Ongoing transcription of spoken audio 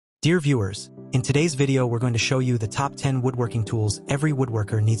Dear viewers, in today's video we're going to show you the top 10 woodworking tools every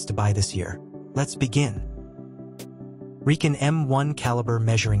woodworker needs to buy this year. Let's begin. REEKON M1 Caliber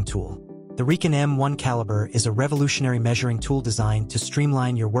Measuring Tool. The REEKON M1 Caliber is a revolutionary measuring tool designed to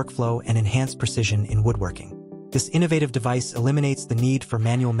streamline your workflow and enhance precision in woodworking. This innovative device eliminates the need for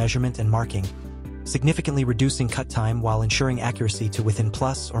manual measurement and marking, significantly reducing cut time while ensuring accuracy to within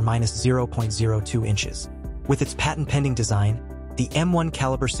plus or minus 0.02 inches. With its patent-pending design, the M1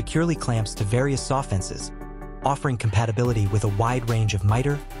 Caliber securely clamps to various saw fences, offering compatibility with a wide range of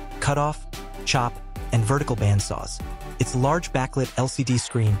miter, cutoff, chop, and vertical band saws. Its large backlit LCD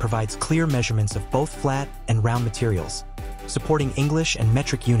screen provides clear measurements of both flat and round materials, supporting English and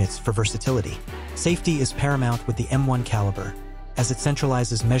metric units for versatility. Safety is paramount with the M1 Caliber, as it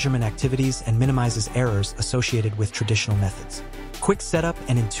centralizes measurement activities and minimizes errors associated with traditional methods. Quick setup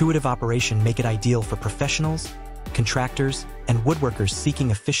and intuitive operation make it ideal for professionals, contractors, and woodworkers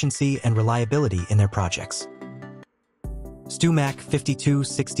seeking efficiency and reliability in their projects. STEWMAC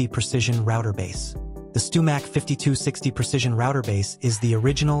 5260 Precision Router Base. The STEWMAC 5260 Precision Router Base is the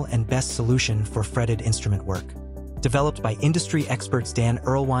original and best solution for fretted instrument work. Developed by industry experts Dan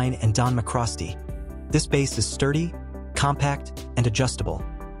Erlewine and Don McCrosty, this base is sturdy, compact, and adjustable,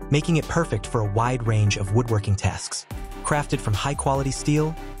 making it perfect for a wide range of woodworking tasks. Crafted from high-quality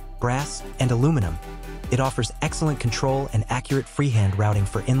steel, brass, and aluminum, it offers excellent control and accurate freehand routing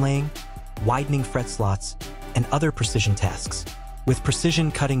for inlaying, widening fret slots, and other precision tasks. With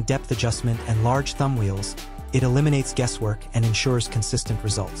precision cutting depth adjustment and large thumb wheels, it eliminates guesswork and ensures consistent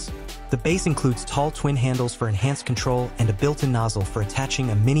results. The base includes tall twin handles for enhanced control and a built-in nozzle for attaching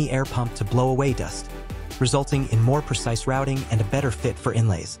a mini air pump to blow away dust, resulting in more precise routing and a better fit for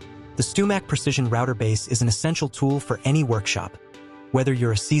inlays. The STEWMAC Precision Router Base is an essential tool for any workshop, whether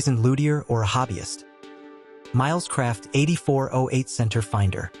you're a seasoned luthier or a hobbyist. MILESCRAFT 8408 Center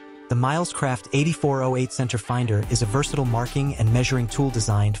Finder. The MILESCRAFT 8408 Center Finder is a versatile marking and measuring tool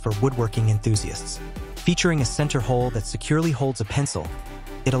designed for woodworking enthusiasts. Featuring a center hole that securely holds a pencil,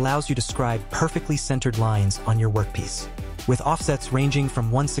 it allows you to scribe perfectly centered lines on your workpiece. With offsets ranging from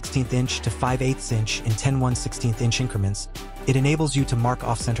 1/16 inch to 5/8 inch in 10 1/16 inch increments, it enables you to mark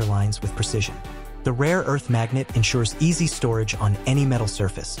off-center lines with precision. The rare earth magnet ensures easy storage on any metal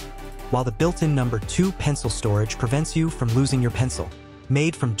surface, while the built-in number 2 pencil storage prevents you from losing your pencil.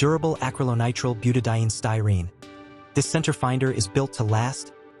 Made from durable acrylonitrile butadiene styrene, this center finder is built to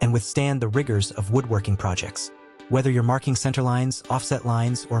last and withstand the rigors of woodworking projects. Whether you're marking center lines, offset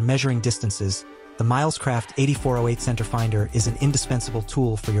lines, or measuring distances, the MILESCRAFT 8408 Center Finder is an indispensable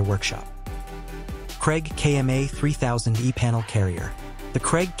tool for your workshop. KREG KMA 3000E Panel Carrier. The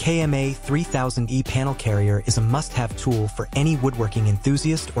KREG KMA 3000E Panel Carrier is a must-have tool for any woodworking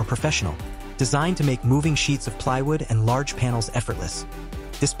enthusiast or professional, designed to make moving sheets of plywood and large panels effortless.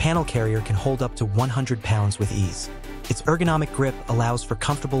 This panel carrier can hold up to 100 pounds with ease. Its ergonomic grip allows for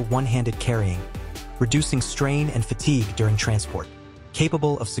comfortable one-handed carrying, reducing strain and fatigue during transport.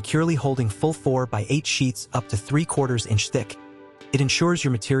 Capable of securely holding full 4x8 sheets up to 3/4 inch thick, it ensures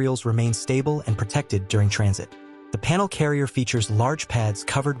your materials remain stable and protected during transit. The panel carrier features large pads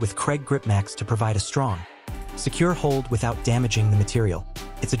covered with KREG grip mats to provide a strong, secure hold without damaging the material.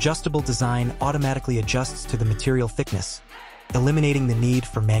 Its adjustable design automatically adjusts to the material thickness, eliminating the need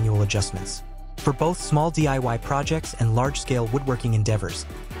for manual adjustments. For both small DIY projects and large-scale woodworking endeavors,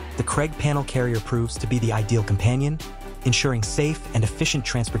 the KREG panel carrier proves to be the ideal companion, ensuring safe and efficient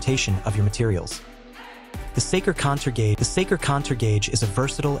transportation of your materials. The Saker Contour Gauge. The Saker Contour Gauge is a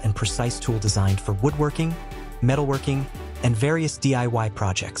versatile and precise tool designed for woodworking, metalworking, and various DIY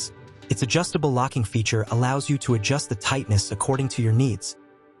projects. Its adjustable locking feature allows you to adjust the tightness according to your needs,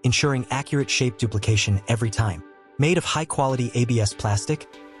 ensuring accurate shape duplication every time. Made of high-quality ABS plastic,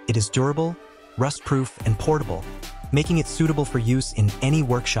 it is durable, rust-proof, and portable, making it suitable for use in any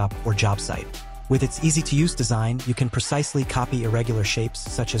workshop or job site. With its easy-to-use design, you can precisely copy irregular shapes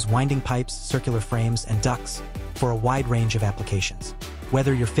such as winding pipes, circular frames, and ducts for a wide range of applications.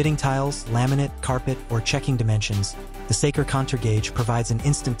 Whether you're fitting tiles, laminate, carpet, or checking dimensions, the Saker Contour Gauge provides an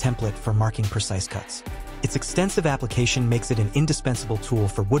instant template for marking precise cuts. Its extensive application makes it an indispensable tool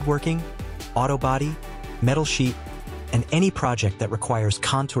for woodworking, auto body, metal sheet, and any project that requires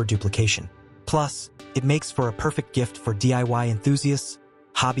contour duplication. Plus, it makes for a perfect gift for DIY enthusiasts,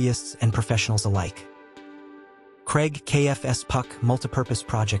 hobbyists, and professionals alike. KREG KFS-PUCK Multipurpose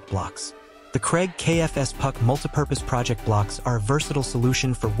Project Blocks. The KREG KFS-PUCK Multipurpose Project Blocks are a versatile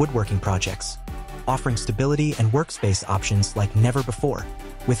solution for woodworking projects, offering stability and workspace options like never before.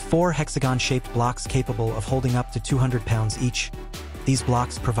 With 4 hexagon-shaped blocks capable of holding up to 200 pounds each, these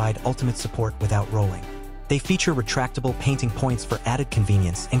blocks provide ultimate support without rolling. They feature retractable painting points for added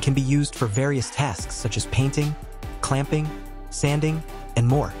convenience and can be used for various tasks such as painting, clamping, sanding, and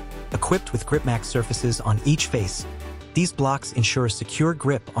more. Equipped with GripMax surfaces on each face, these blocks ensure a secure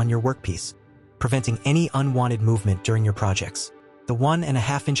grip on your workpiece, preventing any unwanted movement during your projects. The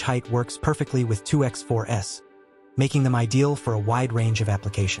 1.5-inch height works perfectly with 2x4s, making them ideal for a wide range of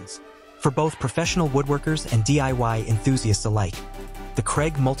applications. For both professional woodworkers and DIY enthusiasts alike, the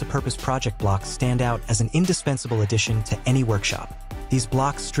KREG multipurpose project blocks stand out as an indispensable addition to any workshop. These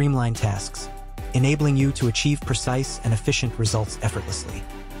blocks streamline tasks, enabling you to achieve precise and efficient results effortlessly.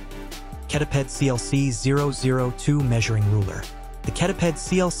 KETIPED CLC-002 Measuring Ruler. The KETIPED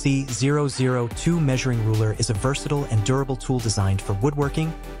CLC-002 Measuring Ruler is a versatile and durable tool designed for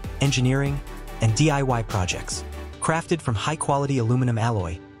woodworking, engineering, and DIY projects. Crafted from high-quality aluminum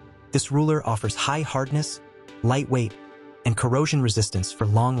alloy, this ruler offers high hardness, lightweight, and corrosion resistance for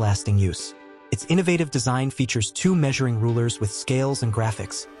long-lasting use. Its innovative design features 2 measuring rulers with scales and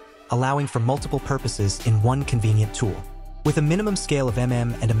graphics, allowing for multiple purposes in one convenient tool. With a minimum scale of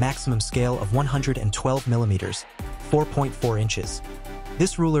mm and a maximum scale of 112 millimeters, 4.4 inches,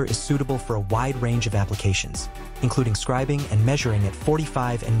 this ruler is suitable for a wide range of applications, including scribing and measuring at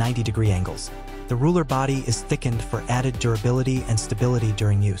 45 and 90-degree angles. The ruler body is thickened for added durability and stability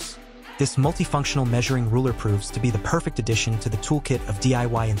during use. This multifunctional measuring ruler proves to be the perfect addition to the toolkit of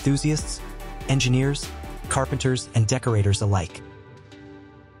DIY enthusiasts, engineers, carpenters, and decorators alike.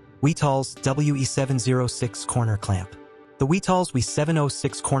 WETOLS WE706 Corner Clamp. The WETOLS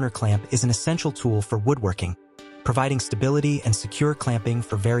WE706 Corner Clamp is an essential tool for woodworking, providing stability and secure clamping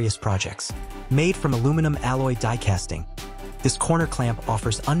for various projects. Made from aluminum alloy die casting, this corner clamp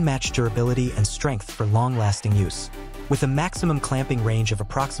offers unmatched durability and strength for long-lasting use. With a maximum clamping range of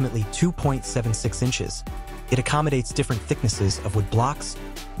approximately 2.76 inches, it accommodates different thicknesses of wood blocks,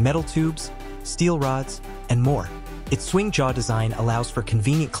 metal tubes, steel rods, and more. Its swing jaw design allows for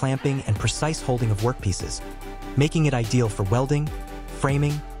convenient clamping and precise holding of workpieces, making it ideal for welding,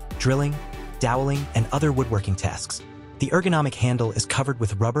 framing, drilling, doweling, and other woodworking tasks. The ergonomic handle is covered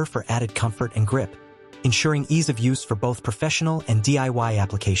with rubber for added comfort and grip, ensuring ease of use for both professional and DIY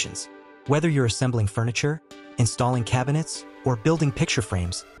applications. Whether you're assembling furniture, installing cabinets, or building picture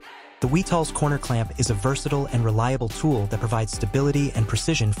frames, the WETOLS Corner Clamp is a versatile and reliable tool that provides stability and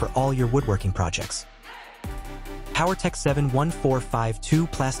precision for all your woodworking projects. POWERTEC 71452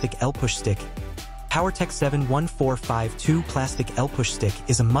 Plastic L-Push Stick. POWERTEC 71452 Plastic L-Push Stick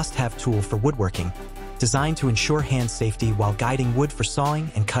is a must-have tool for woodworking, designed to ensure hand safety while guiding wood for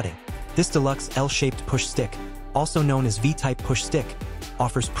sawing and cutting. This deluxe L-shaped push stick, also known as V-type push stick,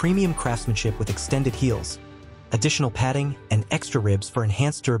 offers premium craftsmanship with extended heels, additional padding, and extra ribs for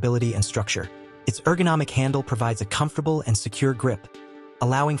enhanced durability and structure. Its ergonomic handle provides a comfortable and secure grip,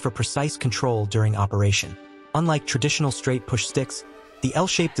 allowing for precise control during operation. Unlike traditional straight push sticks, the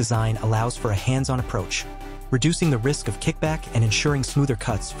L-shaped design allows for a hands-on approach, reducing the risk of kickback and ensuring smoother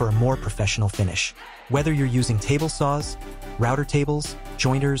cuts for a more professional finish. Whether you're using table saws, router tables,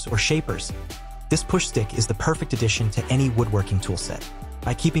 jointers, or shapers, this push stick is the perfect addition to any woodworking toolset.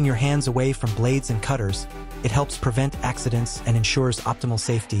 By keeping your hands away from blades and cutters, it helps prevent accidents and ensures optimal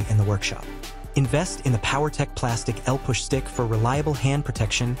safety in the workshop. Invest in the POWERTEC Plastic L-Push Stick for reliable hand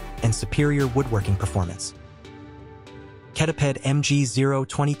protection and superior woodworking performance. KETIPED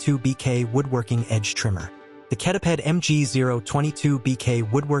MG022BK Woodworking Edge Trimmer. The KETIPED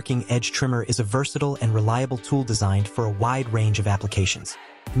MG022BK Woodworking Edge Trimmer is a versatile and reliable tool designed for a wide range of applications.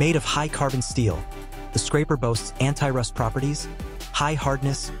 Made of high-carbon steel, the scraper boasts anti-rust properties, high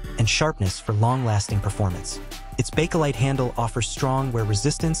hardness, and sharpness for long-lasting performance. Its Bakelite handle offers strong wear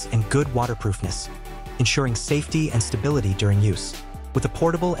resistance and good waterproofness, ensuring safety and stability during use. With a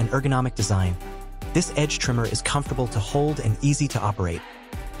portable and ergonomic design, this edge trimmer is comfortable to hold and easy to operate,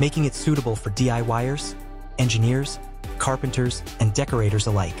 making it suitable for DIYers, engineers, carpenters, and decorators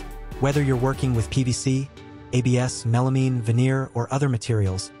alike. Whether you're working with PVC, ABS, melamine, veneer, or other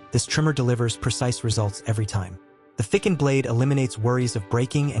materials, this trimmer delivers precise results every time. The thickened blade eliminates worries of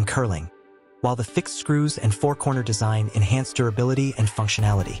breaking and curling, while the fixed screws and four-corner design enhance durability and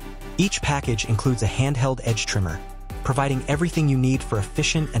functionality. Each package includes a handheld edge trimmer, providing everything you need for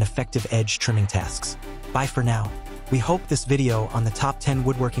efficient and effective edge trimming tasks. Bye for now. We hope this video on the top 10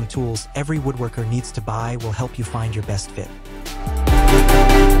 woodworking tools every woodworker needs to buy will help you find your best fit.